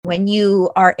when you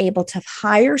are able to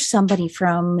hire somebody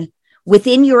from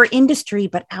within your industry,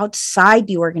 but outside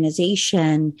the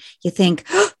organization, you think,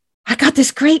 oh, I got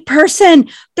this great person.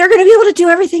 They're going to be able to do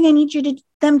everything I need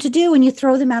them to do. And you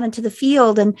throw them out into the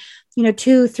field. And,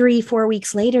 2, 3, 4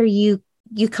 weeks later, you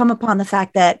come upon the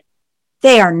fact that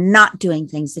they are not doing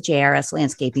things the JRS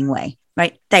landscaping way,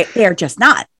 right? They're just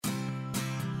not.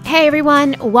 Hey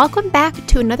everyone, welcome back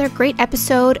to another great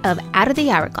episode of Out of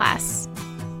the Hourglass.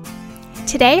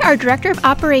 Today, our Director of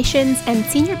Operations and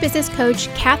Senior Business Coach,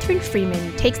 Catherine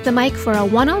Freeman, takes the mic for a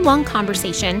one-on-one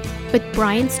conversation with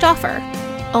Brian Stauffer,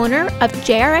 owner of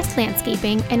JRS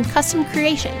Landscaping and Custom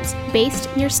Creations,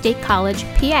 based near State College,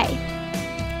 PA.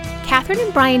 Catherine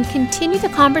and Brian continue the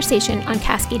conversation on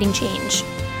cascading change.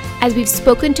 As we've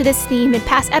spoken to this theme in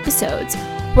past episodes,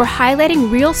 we're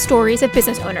highlighting real stories of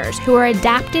business owners who are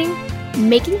adapting,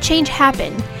 making change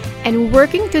happen, and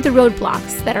working through the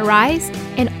roadblocks that arise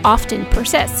and often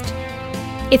persist.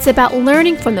 It's about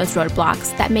learning from those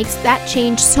roadblocks that makes that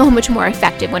change so much more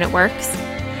effective when it works.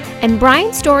 And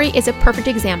Brian's story is a perfect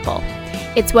example.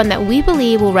 It's one that we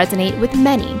believe will resonate with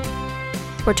many.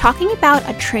 We're talking about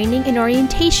a training and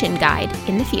orientation guide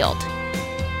in the field.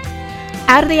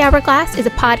 Out of the Hourglass is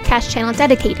a podcast channel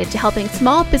dedicated to helping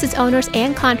small business owners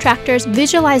and contractors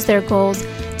visualize their goals,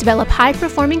 develop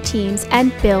high-performing teams,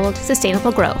 and build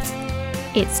sustainable growth.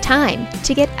 It's time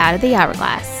to get out of the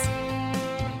hourglass.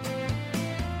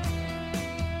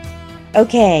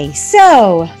 Okay,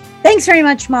 so thanks very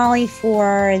much, Molly,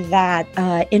 for that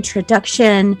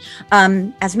introduction.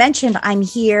 As mentioned, I'm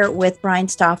here with Brian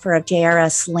Stauffer of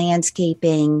JRS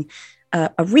Landscaping,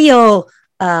 a real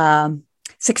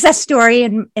success story,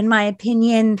 in my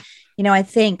opinion. I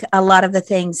think a lot of the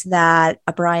things that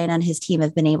Brian and his team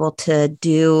have been able to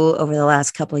do over the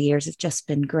last couple of years have just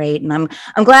been great. And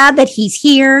I'm glad that he's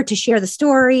here to share the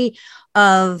story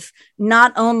of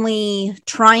not only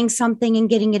trying something and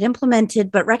getting it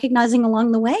implemented, but recognizing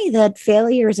along the way that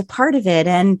failure is a part of it.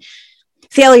 And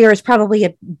failure is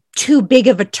probably too big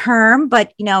of a term,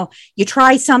 but you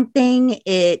try something,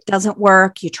 it doesn't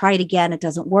work. You try it again, it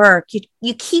doesn't work.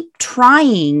 You keep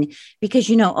trying because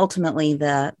ultimately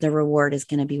the reward is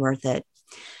going to be worth it.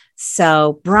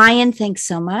 So Brian, thanks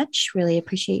so much. Really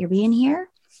appreciate your being here.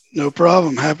 No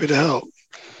problem. Happy to help.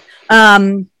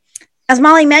 As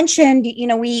Molly mentioned,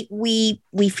 we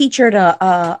featured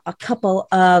a couple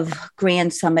of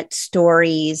Grand Summit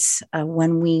stories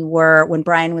when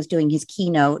Brian was doing his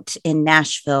keynote in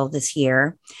Nashville this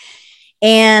year.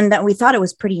 And we thought it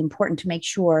was pretty important to make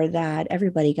sure that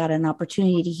everybody got an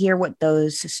opportunity to hear what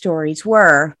those stories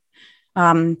were.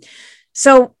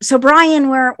 So Brian,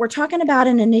 we're talking about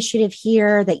an initiative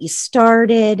here that you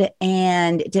started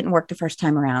and it didn't work the first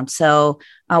time around. So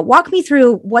walk me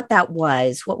through what that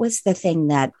was. What was the thing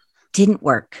that didn't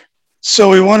work? So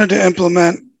we wanted to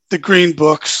implement the green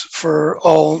books for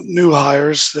all new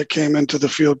hires that came into the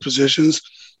field positions.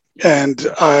 And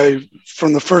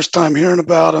from the first time hearing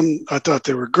about them, I thought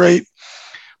they were great.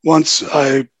 Once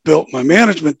I built my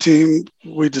management team,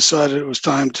 we decided it was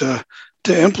time to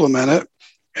implement it.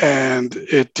 And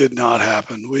it did not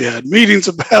happen. We had meetings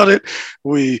about it.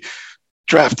 We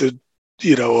drafted,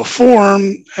 a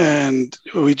form, and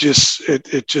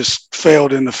it just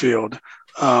failed in the field.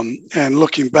 And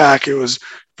looking back, it was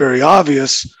very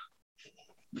obvious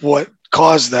what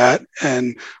caused that,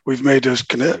 and we've made those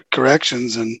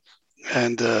corrections,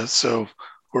 and so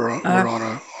we're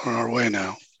on our way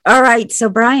now. All right. So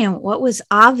Brian, what was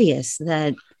obvious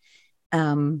that?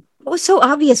 What was so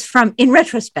obvious in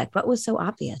retrospect? What was so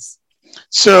obvious?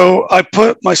 So I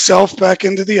put myself back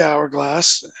into the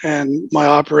hourglass and my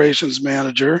operations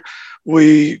manager.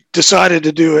 We decided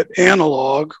to do it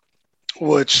analog,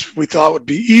 which we thought would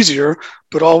be easier,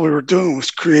 but all we were doing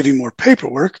was creating more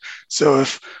paperwork. So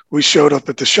if we showed up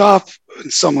at the shop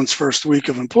in someone's first week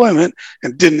of employment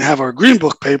and didn't have our green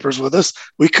book papers with us,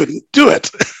 we couldn't do it.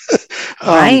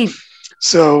 Right.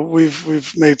 So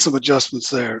we've made some adjustments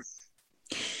there.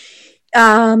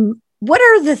 What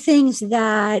are the things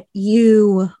that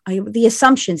the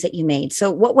assumptions that you made?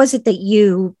 So what was it that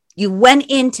you went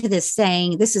into this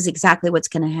saying, this is exactly what's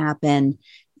going to happen?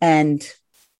 And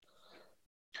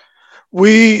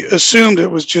we assumed it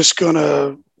was just going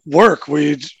to work.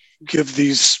 We'd give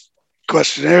these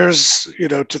questionnaires,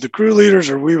 to the crew leaders,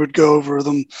 or we would go over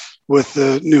them with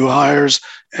the new hires,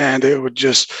 and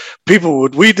people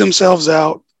would weed themselves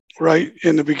out right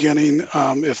in the beginning.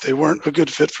 If they weren't a good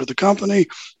fit for the company,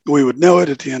 we would know it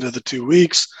at the end of the 2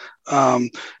 weeks. And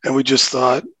we just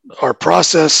thought our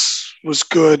process was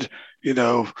good.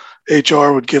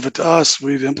 HR would give it to us.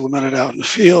 We'd implement it out in the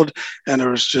field, and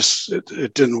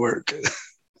it didn't work.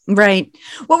 Right.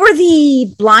 What were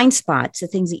the blind spots, the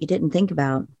things that you didn't think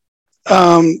about?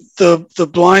 The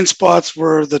blind spots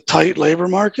were the tight labor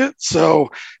market.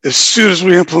 So as soon as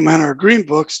we implement our green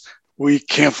books, we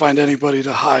can't find anybody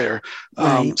to hire.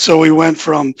 Right. So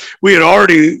we had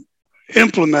already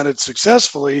implemented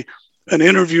successfully an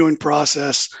interviewing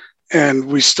process, and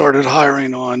we started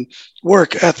hiring on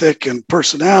work ethic and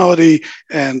personality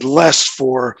and less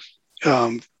for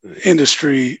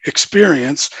industry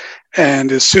experience.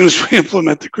 And as soon as we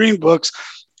implement the green books,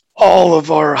 all of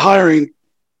our hiring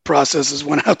processes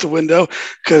went out the window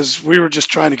because we were just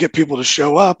trying to get people to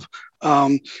show up.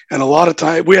 And a lot of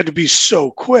time we had to be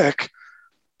so quick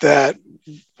that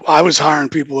I was hiring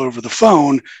people over the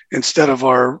phone instead of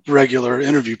our regular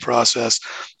interview process.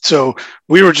 So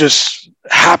we were just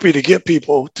happy to get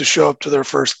people to show up to their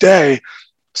first day.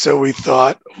 So we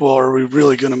thought, well, are we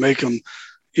really going to make them,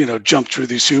 jump through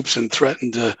these hoops and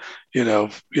threaten to,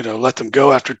 let them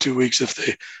go after 2 weeks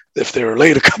if they were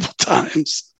late a couple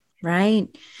times? Right.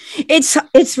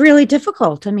 It's really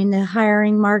difficult. I mean, the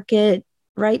hiring market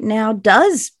right now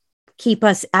does keep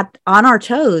us on our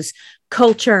toes.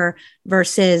 Culture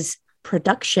versus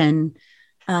production.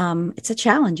 It's a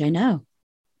challenge, I know.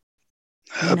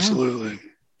 Absolutely.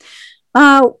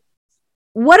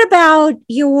 What about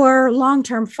your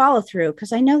long-term follow-through?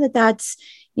 Because I know that's,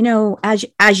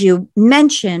 as you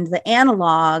mentioned, the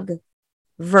analog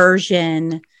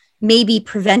version maybe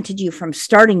prevented you from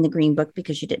starting the green book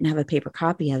because you didn't have a paper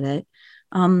copy of it.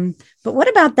 But what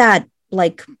about that,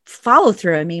 like,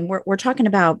 follow-through? I mean, we're talking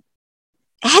about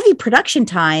heavy production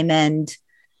time and.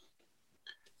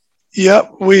 Yeah,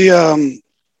 we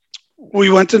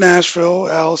went to Nashville,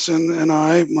 Allison and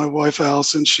I, my wife,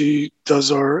 Allison, she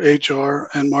does our HR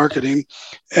and marketing,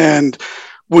 and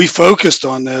we focused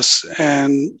on this.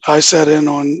 And I sat in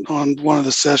on one of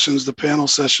the sessions, the panel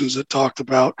sessions that talked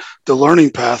about the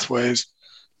learning pathways,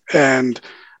 and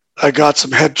I got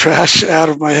some head trash out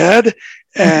of my head.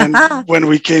 And when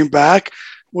we came back,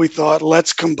 we thought,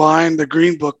 let's combine the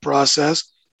green book process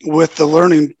with the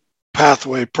learning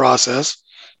pathway process.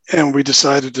 And we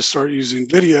decided to start using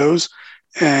videos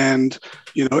and,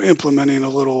 implementing a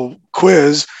little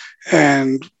quiz.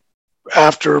 And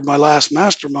after my last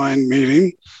mastermind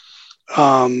meeting,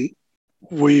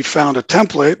 we found a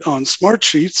template on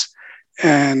Smartsheets,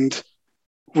 and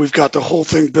we've got the whole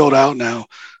thing built out now.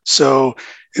 So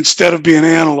instead of being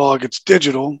analog, it's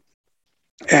digital.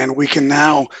 And we can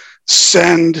now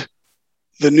send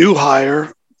the new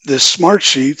hire this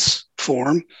Smartsheets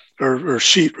form or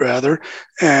sheet rather,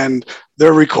 and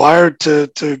they're required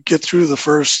to get through the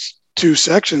first two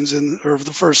sections or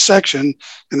the first section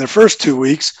in their first 2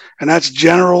 weeks. And that's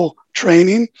general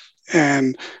training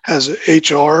and has an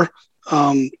HR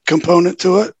component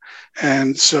to it.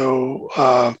 And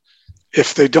so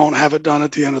if they don't have it done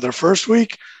at the end of their first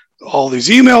week, all these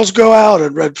emails go out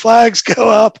and red flags go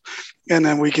up, and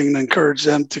then we can encourage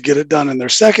them to get it done in their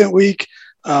second week.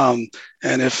 And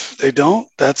if they don't,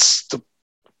 that's the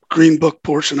green book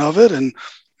portion of it. And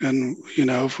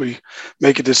if we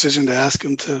make a decision to ask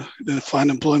them to find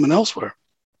employment elsewhere.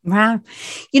 Wow.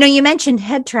 You mentioned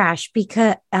head trash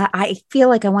because I feel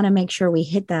like I want to make sure we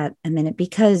hit that a minute,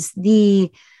 because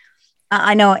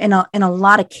I know in a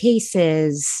lot of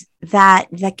cases that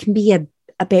can be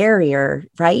a barrier,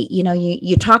 right?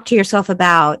 You talk to yourself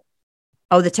about,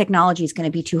 oh, the technology is going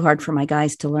to be too hard for my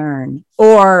guys to learn,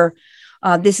 or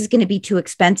this is going to be too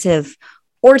expensive,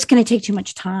 or it's going to take too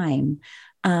much time.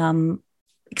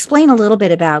 Explain a little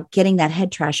bit about getting that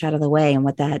head trash out of the way and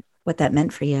what that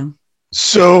meant for you.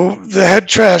 So the head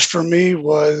trash for me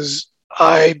was,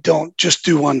 I don't just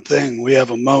do one thing. We have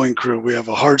a mowing crew. We have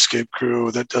a hardscape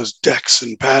crew that does decks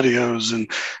and patios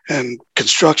and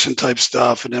construction type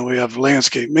stuff. And then we have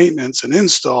landscape maintenance and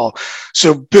install.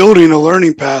 So building a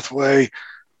learning pathway,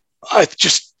 I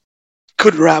just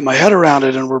couldn't wrap my head around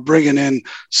it. And we're bringing in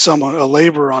a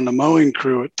laborer on the mowing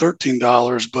crew at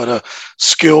 $13, but a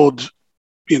skilled,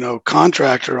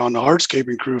 contractor on the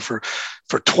hardscaping crew for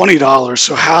 $20.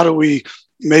 So how do we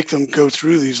make them go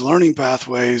through these learning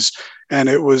pathways? And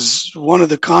it was one of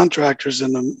the contractors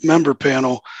in the member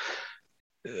panel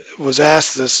was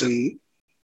asked this and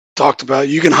talked about,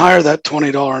 you can hire that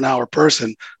 $20 an hour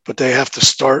person, but they have to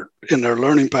start in their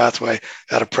learning pathway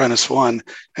at Apprentice 1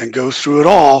 and go through it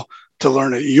all to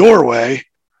learn it your way,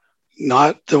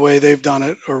 not the way they've done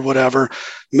it or whatever.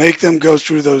 Make them go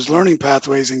through those learning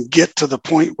pathways and get to the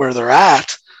point where they're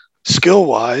at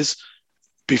skill-wise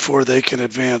before they can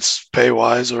advance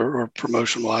pay-wise or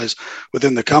promotion-wise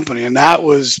within the company. And that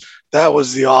was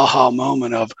the aha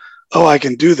moment of, oh, I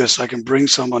can do this. I can bring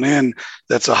someone in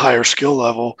that's a higher skill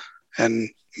level and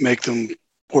make them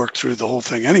work through the whole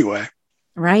thing anyway.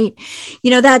 Right.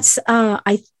 That's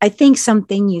I think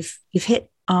something you've hit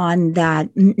on that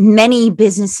many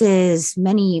businesses,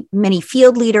 many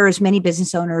field leaders, many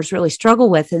business owners really struggle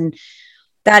with, and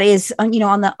that is, on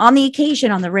the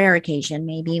occasion, on the rare occasion,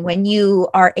 maybe when you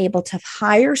are able to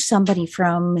hire somebody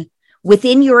from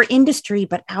within your industry,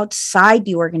 but outside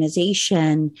the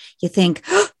organization, you think,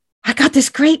 oh, I got this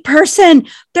great person.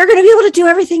 They're going to be able to do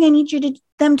everything I need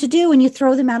them to do. And you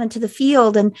throw them out into the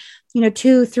field. And,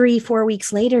 2, 3, 4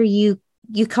 weeks later, you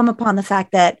come upon the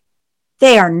fact that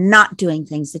they are not doing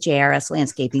things the JRS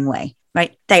landscaping way,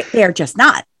 right? They're just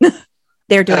not.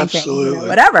 They're doing Absolutely. things,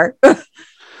 whatever.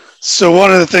 So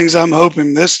one of the things I'm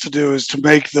hoping this to do is to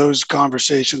make those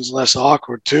conversations less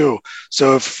awkward too.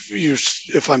 So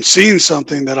if I'm seeing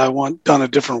something that I want done a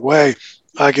different way,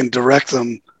 I can direct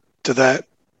them to that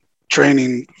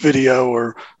training video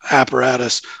or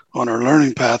apparatus on our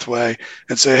learning pathway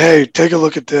and say, hey, take a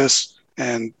look at this,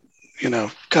 and,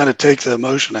 kind of take the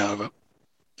emotion out of it.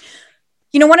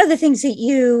 One of the things that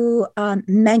you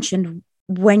mentioned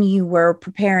when you were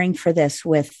preparing for this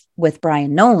with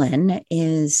Brian Nolan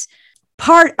is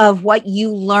part of what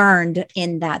you learned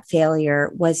in that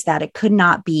failure was that it could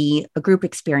not be a group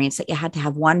experience, that you had to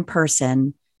have one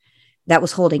person that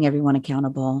was holding everyone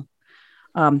accountable.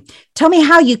 Tell me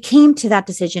how you came to that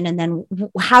decision, and then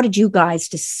how did you guys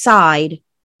decide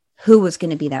who was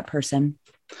going to be that person?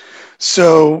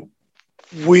 So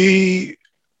we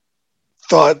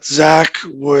thought Zach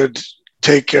would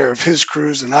take care of his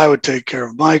crews and I would take care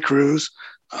of my crews.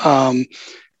 And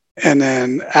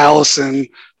then Allison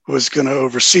was going to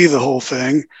oversee the whole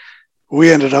thing.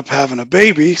 We ended up having a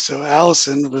baby, so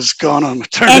Allison was gone on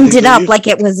maternity leave. Up like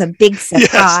it was a big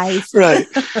surprise. Yes,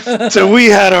 right. So we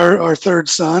had our third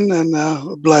son, and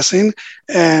a blessing,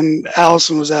 and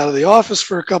Allison was out of the office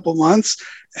for a couple months,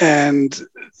 and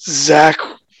Zach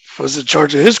was in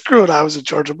charge of his crew, and I was in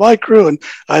charge of my crew, and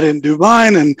I didn't do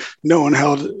mine, and no one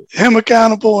held him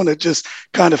accountable, and it just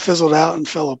kind of fizzled out and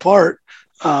fell apart.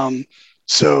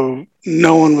 So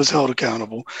no one was held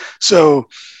accountable. So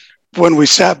when we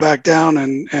sat back down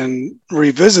and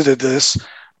revisited this,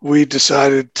 we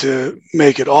decided to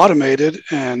make it automated,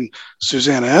 and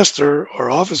Susanna Esther,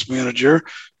 our office manager,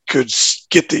 could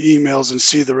get the emails and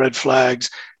see the red flags,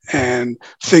 and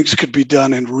things could be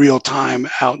done in real time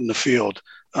out in the field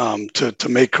to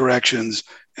make corrections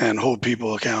and hold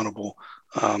people accountable.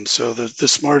 So the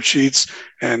smart sheets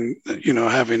and,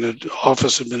 having an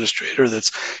office administrator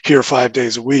that's here 5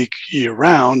 days a week, year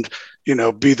round,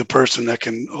 be the person that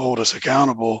can hold us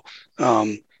accountable,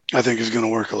 I think is going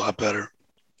to work a lot better.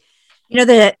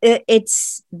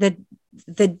 It's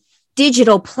the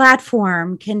digital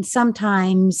platform can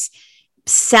sometimes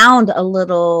sound a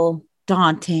little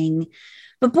daunting,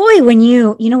 but boy, when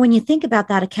you think about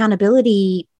that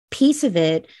accountability piece of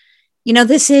it,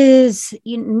 this is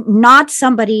not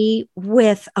somebody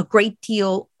with a great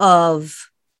deal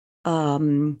of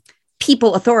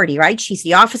people authority, right? She's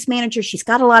the office manager. She's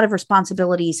got a lot of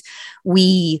responsibilities.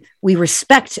 We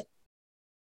respect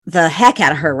the heck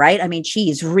out of her, right? I mean,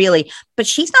 but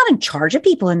she's not in charge of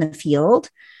people in the field.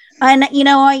 And,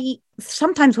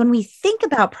 sometimes when we think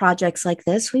about projects like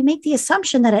this, we make the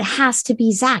assumption that it has to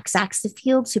be Zach. Zach's the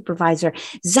field supervisor.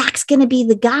 Zach's going to be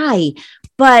the guy,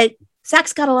 but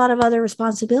Zach's got a lot of other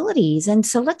responsibilities. And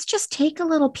so let's just take a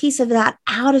little piece of that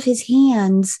out of his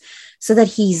hands so that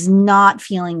he's not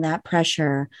feeling that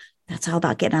pressure. That's all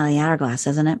about getting out of the hourglass,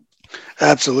 isn't it?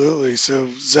 Absolutely. So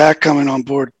Zach coming on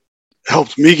board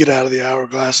helped me get out of the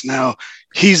hourglass. Now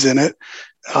he's in it.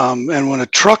 And when a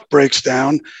truck breaks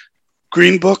down,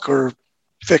 green book or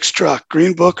fixed truck,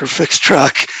 green book or fixed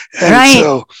truck. And right.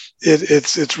 So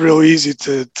it's real easy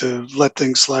to let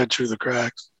things slide through the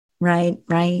cracks. Right.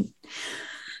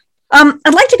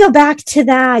 I'd like to go back to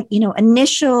that,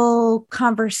 initial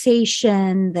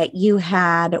conversation that you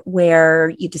had where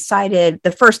you decided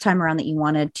the first time around that you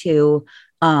wanted to,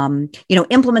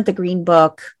 implement the green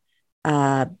book.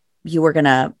 You were going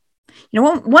to,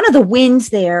 one of the wins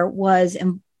there was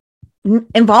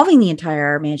involving the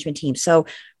entire management team. So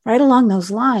right along those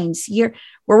lines, we're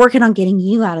working on getting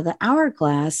you out of the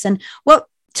hourglass. And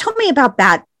tell me about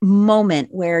that moment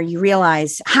where you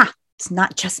realize, it's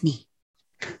not just me.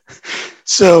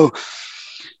 So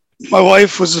my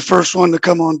wife was the first one to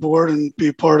come on board and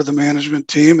be part of the management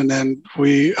team. And then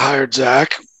we hired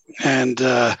Zach, and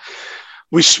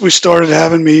we started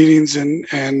having meetings,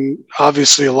 and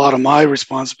obviously a lot of my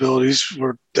responsibilities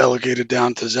were delegated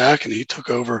down to Zach, and he took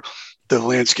over the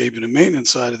landscaping and maintenance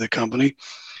side of the company.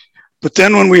 But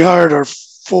then when we hired our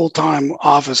full-time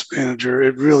office manager,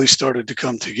 it really started to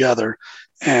come together,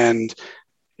 and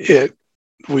it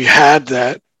we had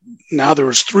that. Now there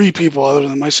was 3 people other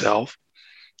than myself.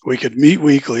 We could meet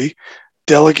weekly,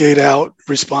 delegate out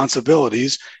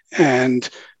responsibilities. And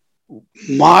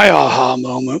my aha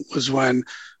moment was when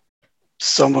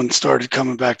someone started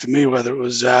coming back to me, whether it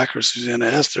was Zach or Susanna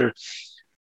Esther.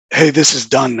 Hey, this is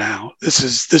done now. This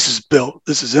is built.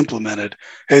 This is implemented.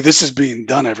 Hey, this is being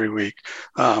done every week.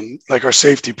 Like our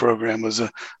safety program was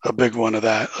a big one of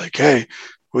that. Like, hey,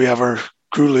 we have our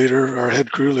crew leader, our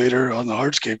head crew leader on the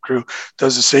hardscape crew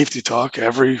does a safety talk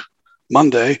every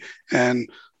Monday, and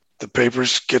the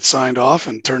papers get signed off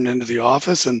and turned into the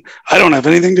office, and I don't have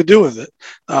anything to do with it.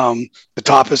 The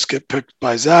topics get picked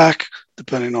by Zach,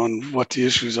 depending on what the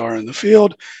issues are in the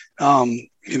field.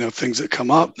 Things that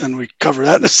come up, and we cover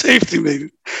that in a safety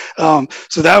meeting.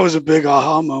 So that was a big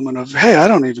aha moment of, hey, I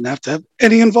don't even have to have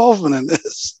any involvement in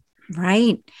this.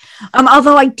 Right.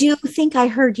 Although I do think I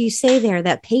heard you say there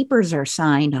that papers are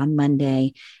signed on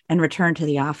Monday and returned to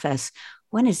the office.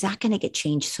 When is that going to get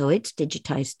changed so it's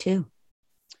digitized too?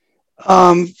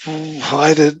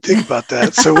 I didn't think about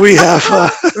that. So we have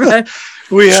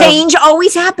change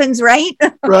always happens, right?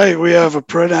 Right. We have a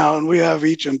printout, and we have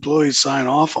each employee sign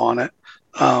off on it.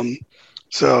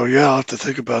 So yeah, I'll have to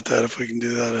think about that if we can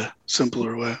do that a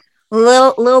simpler way.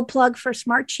 Little plug for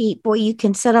Smartsheet. Boy, you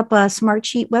can set up a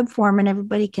Smartsheet web form and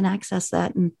everybody can access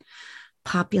that and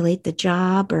populate the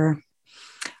job. Or,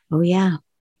 oh yeah,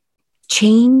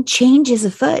 change is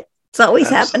afoot. It's always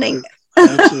happening.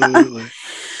 Absolutely.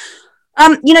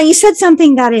 You said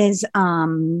something that is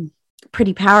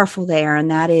pretty powerful there, and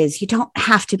that is you don't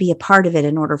have to be a part of it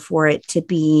in order for it to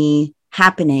be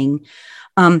happening.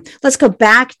 Let's go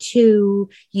back to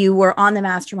you were on the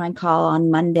mastermind call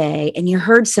on Monday, and you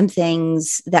heard some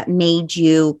things that made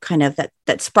you kind of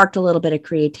that sparked a little bit of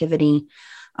creativity.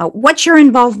 What's your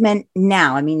involvement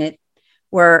now? I mean,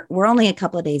 we're only a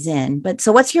couple of days in, but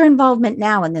so what's your involvement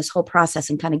now in this whole process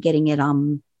and kind of getting it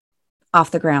off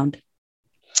the ground?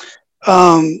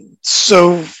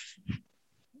 So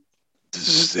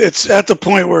it's at the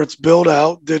point where it's built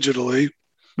out digitally,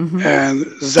 and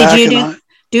Zach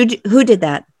who did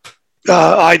that?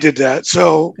 I did that.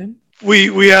 So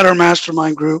we had our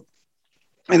mastermind group,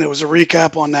 and it was a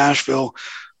recap on Nashville.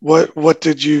 What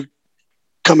did you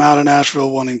come out of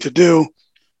Nashville wanting to do?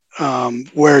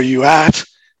 Where are you at?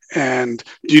 And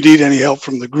do you need any help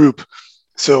from the group?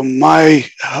 So my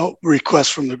help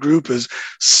request from the group is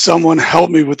someone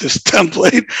help me with this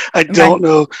template. I don't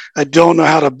know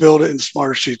how to build it in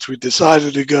Smartsheets. We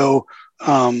decided to go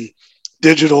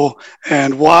digital.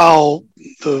 And while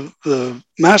the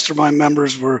mastermind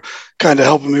members were kind of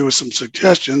helping me with some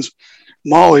suggestions,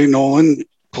 Molly Nolan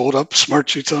pulled up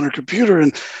Smartsheets on her computer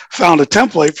and found a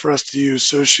template for us to use.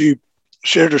 So she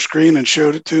shared her screen and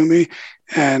showed it to me.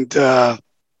 And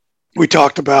we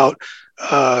talked about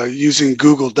using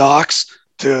Google Docs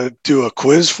to do a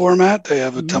quiz format. They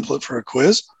have a template for a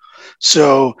quiz.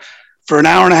 So for an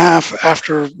hour and a half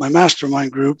after my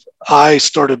mastermind group, I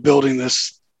started building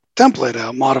this template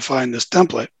out, modifying this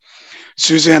template.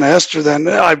 Susanna Esther, then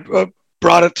I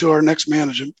brought it to our next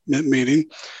management meeting,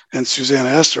 and Susanna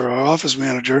Esther, our office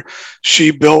manager,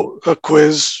 she built a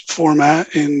quiz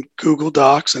format in Google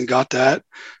Docs and got that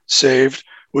saved.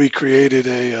 We created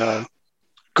a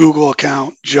Google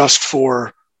account just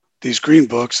for these green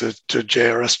books to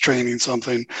JRS training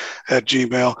something at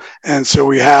Gmail. And so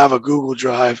we have a Google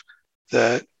Drive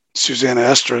that Susanna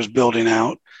Esther is building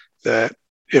out, that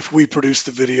if we produce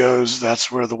the videos, that's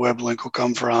where the web link will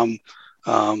come from.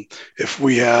 If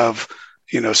we have,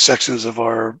 sections of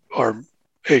our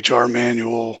HR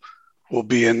manual will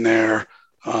be in there.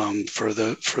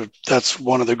 That's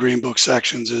one of the green book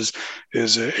sections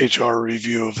is a HR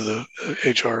review of the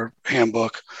HR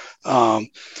handbook.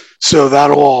 So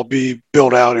that'll all be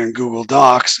built out in Google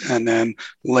Docs and then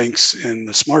links in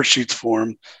the Smartsheets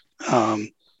form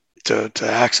to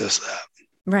access that.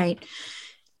 Right.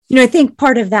 I think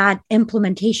part of that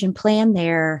implementation plan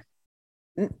there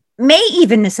may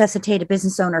even necessitate a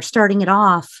business owner starting it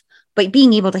off, but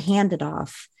being able to hand it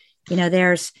off.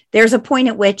 There's a point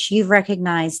at which you've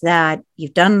recognized that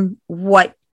you've done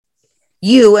what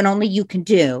you and only you can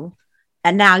do.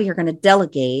 And now you're going to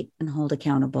delegate and hold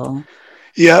accountable.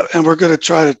 Yeah. And we're going to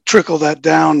try to trickle that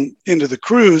down into the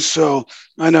crews. So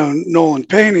I know Nolan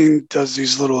Painting does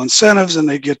these little incentives, and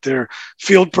they get their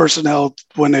field personnel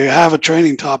when they have a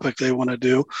training topic they want to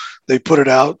do, they put it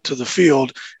out to the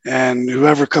field, and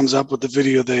whoever comes up with the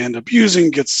video they end up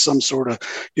using gets some sort of,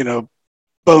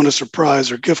 bonus or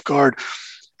prize or gift card.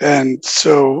 And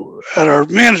so at our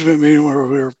management meeting where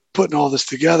we were putting all this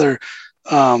together,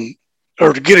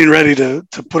 or getting ready to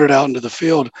put it out into the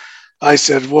field, I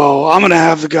said, well, I'm going to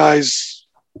have the guys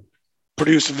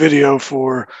produce a video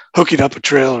for hooking up a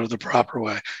trailer the proper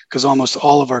way, because almost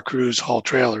all of our crews haul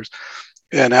trailers.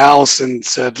 And Allison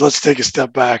said, let's take a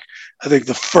step back. I think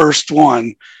the first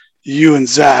one you and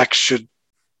Zach should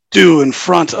do in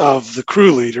front of the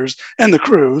crew leaders and the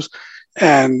crews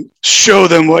and show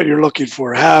them what you're looking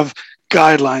for. Have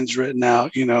guidelines written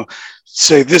out,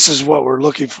 say, this is what we're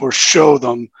looking for, show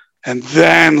them, and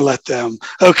then let them.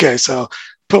 Okay, so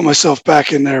put myself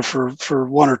back in there for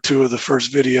one or two of the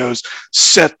first videos,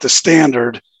 set the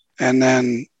standard, and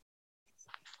then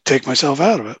take myself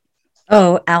out of it.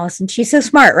 Oh, Allison, she's so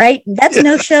smart, right? That's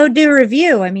no show, do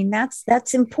review. I mean,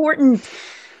 that's important,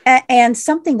 and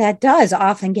something that does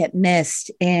often get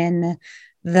missed in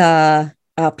the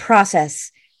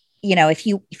process. If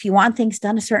you want things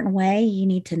done a certain way, you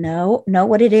need to know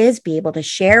what it is, be able to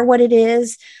share what it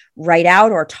is, write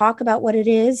out or talk about what it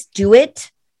is, do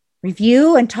it,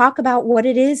 review and talk about what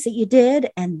it is that you did,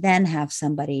 and then have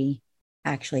somebody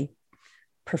actually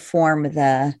perform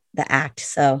the act.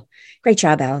 So great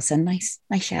job, Allison. Nice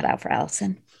shout out for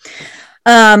Allison.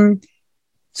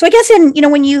 So I guess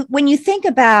when you think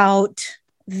about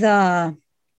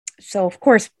so of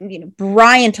course,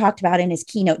 Brian talked about in his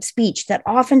keynote speech that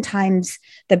oftentimes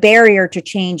the barrier to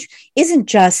change isn't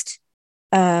just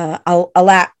a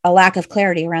lack of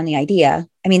clarity around the idea.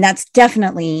 I mean, that's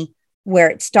definitely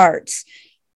where it starts.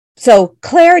 So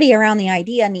clarity around the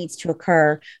idea needs to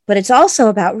occur, but it's also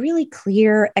about really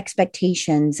clear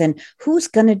expectations and who's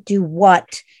going to do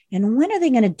what and when are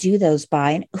they going to do those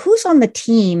by and who's on the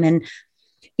team. And,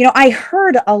 I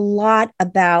heard a lot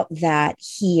about that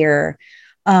here.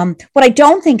 What I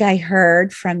don't think I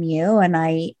heard from you,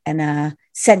 and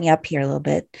setting you up here a little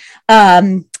bit,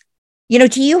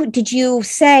 did you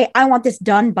say, I want this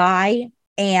done by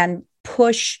and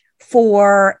push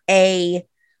for a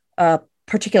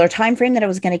particular time frame that it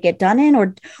was going to get done in,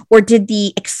 or did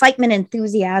the excitement,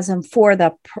 enthusiasm for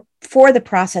the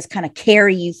process kind of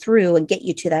carry you through and get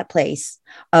you to that place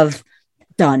of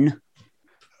done?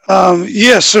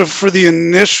 So for the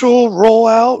initial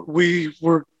rollout, we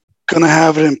were going to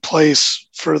have it in place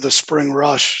for the spring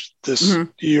rush this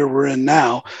year we're in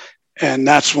now, and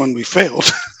that's when we failed.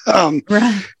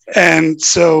 Right. And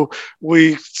so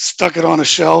we stuck it on a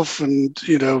shelf and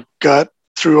got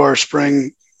through our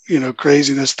spring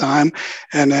craziness time,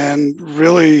 and then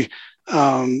really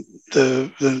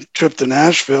the trip to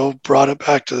Nashville brought it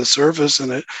back to the surface,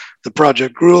 and the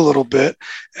project grew a little bit.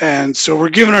 And so we're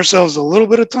giving ourselves a little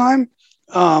bit of time,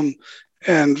 and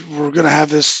we're going to have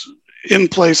this in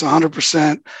place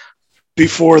 100%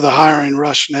 before the hiring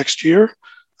rush next year.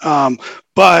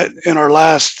 But in our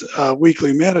last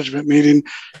weekly management meeting,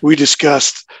 we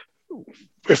discussed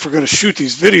if we're going to shoot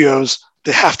these videos,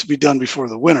 they have to be done before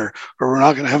the winter, or we're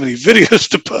not going to have any videos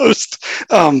to post.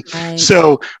 Right.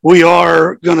 So we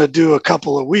are going to do a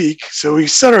couple a week. So we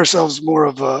set ourselves more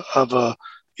of a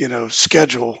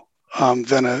schedule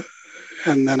than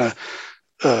a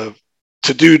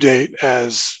to-do date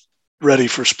as ready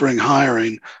for spring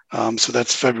hiring. So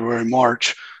that's February,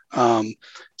 March.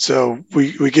 So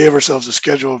we gave ourselves a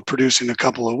schedule of producing a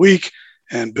couple a week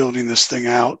and building this thing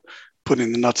out,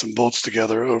 putting the nuts and bolts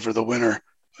together over the winter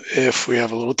if we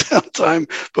have a little downtime,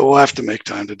 but we'll have to make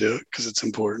time to do it because it's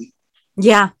important.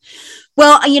 Yeah.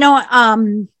 Well,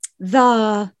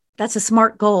 that's a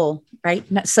smart goal, right?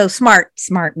 So smart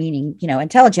meaning,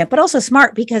 intelligent, but also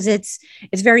smart because it's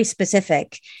very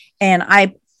specific. And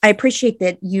I appreciate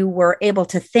that you were able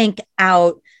to think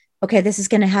out, okay, this is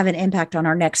going to have an impact on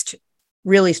our next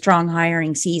really strong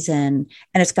hiring season,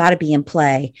 and it's got to be in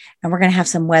play, and we're going to have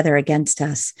some weather against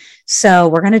us. So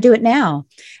we're going to do it now.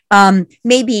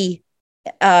 Maybe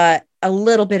a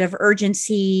little bit of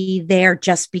urgency there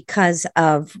just because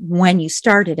of when you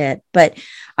started it, but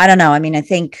I don't know. I mean, I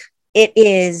think it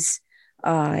is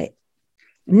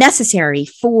necessary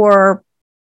for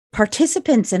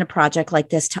participants in a project like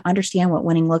this to understand what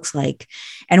winning looks like.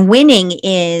 And winning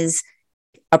is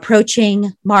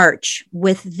approaching March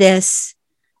with this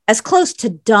as close to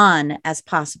done as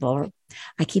possible.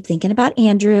 I keep thinking about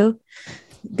Andrew.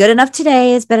 Good enough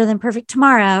today is better than perfect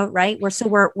tomorrow, right?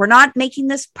 We're not making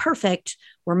this perfect.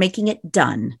 We're making it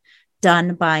done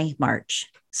by March.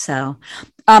 So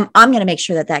I'm going to make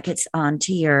sure that gets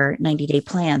onto your 90-day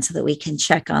plan so that we can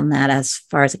check on that as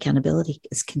far as accountability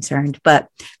is concerned. But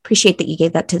appreciate that you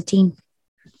gave that to the team.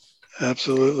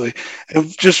 Absolutely.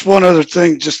 And just one other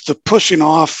thing, just the pushing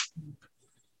off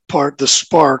part, the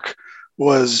spark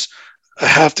was, I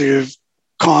have to give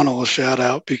Connell a shout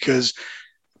out because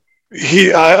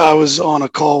I was on a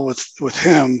call with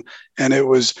him, and it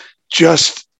was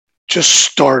just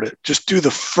start it. Just do the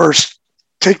first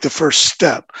take the first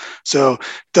step. So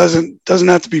doesn't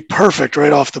have to be perfect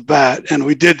right off the bat. And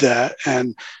we did that,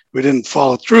 and we didn't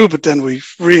follow through, but then we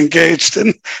re-engaged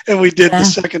and we did the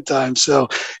second time. So,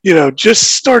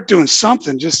 just start doing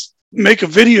something. Just make a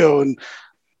video and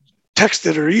text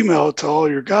it or email it to all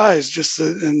your guys,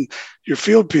 and your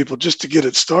field people, just to get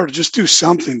it started. Just do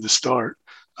something to start.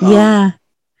 And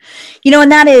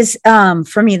that is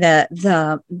for me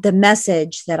the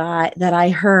message that I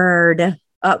heard,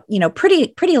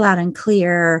 pretty loud and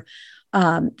clear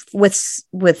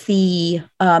with the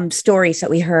stories that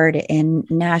we heard in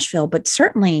Nashville, but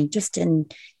certainly just in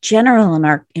general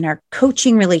in our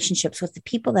coaching relationships with the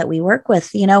people that we work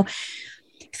with.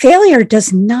 Failure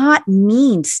does not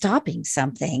mean stopping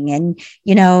something. And,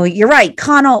 you're right.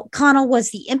 Connell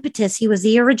was the impetus. He was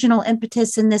the original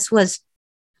impetus. And this was,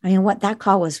 that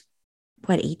call was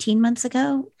 18 months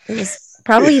ago? It was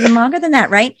probably even longer than that.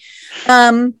 Right.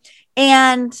 And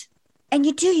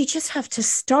you just have to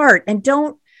start, and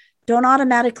don't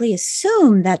automatically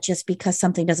assume that just because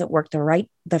something doesn't work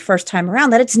the first time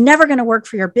around, that it's never going to work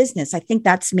for your business. I think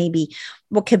that's maybe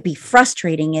what could be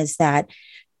frustrating, is that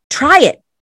try it.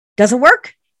 Doesn't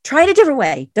work. Try it a different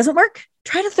way. Doesn't work.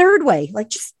 Try it a third way. Like,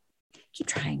 just keep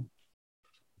trying.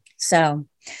 So,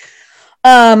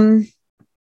 well,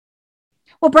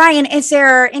 Brian, is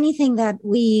there anything that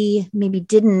we maybe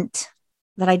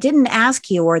that I didn't ask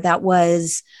you, or that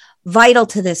was vital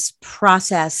to this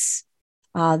process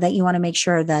that you want to make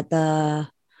sure that the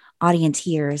audience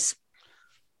hears?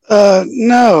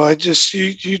 No, I just,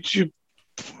 you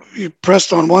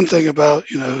pressed on one thing about,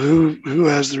 who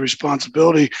has the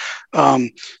responsibility.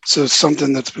 So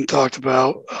something that's been talked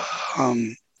about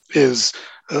is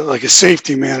like a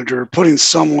safety manager, putting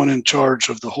someone in charge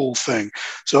of the whole thing.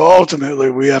 So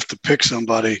ultimately we have to pick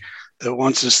somebody that,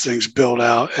 once this thing's built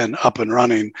out and up and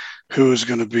running, who is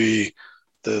going to be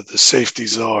the safety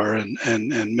czar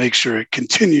and make sure it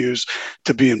continues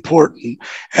to be important.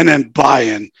 And then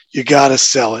buy-in. You got to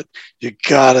sell it. You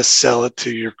got to sell it to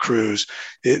your crews.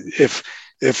 If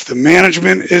the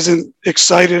management isn't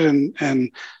excited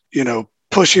and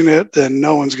pushing it, then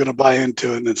no one's going to buy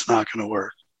into it, and it's not going to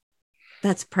work.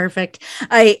 That's perfect.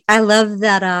 I love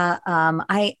that.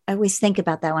 I always think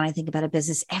about that when I think about a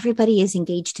business. Everybody is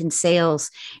engaged in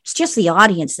sales. It's just the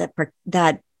audience that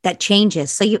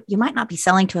changes. So you might not be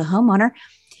selling to a homeowner.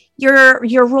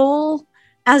 Your role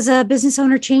as a business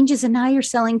owner changes, and now you're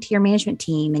selling to your management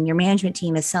team, and your management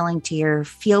team is selling to your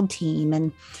field team,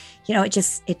 and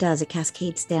it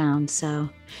cascades down. So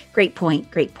great point.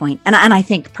 And I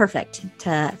think perfect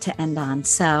to end on.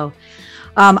 So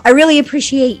I really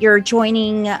appreciate your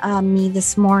joining me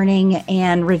this morning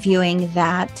and reviewing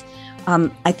that.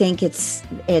 I think it's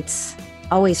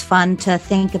always fun to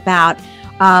think about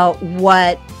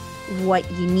what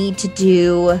you need to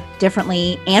do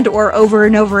differently and or over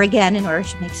and over again in order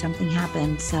to make something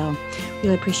happen. So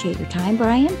really appreciate your time,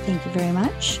 Brian. Thank you very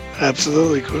much.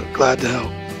 Absolutely. Glad to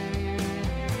help.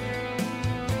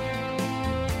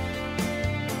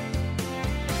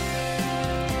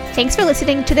 Thanks for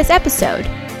listening to this episode.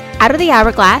 Out of the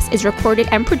Hourglass is recorded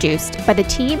and produced by the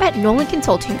team at Nolan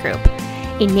Consulting Group,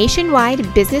 a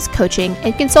nationwide business coaching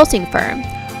and consulting firm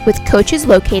with coaches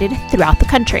located throughout the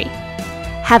country.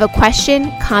 Have a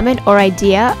question, comment, or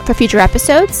idea for future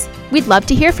episodes? We'd love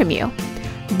to hear from you.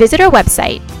 Visit our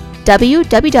website,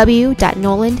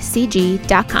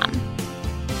 www.nolancg.com.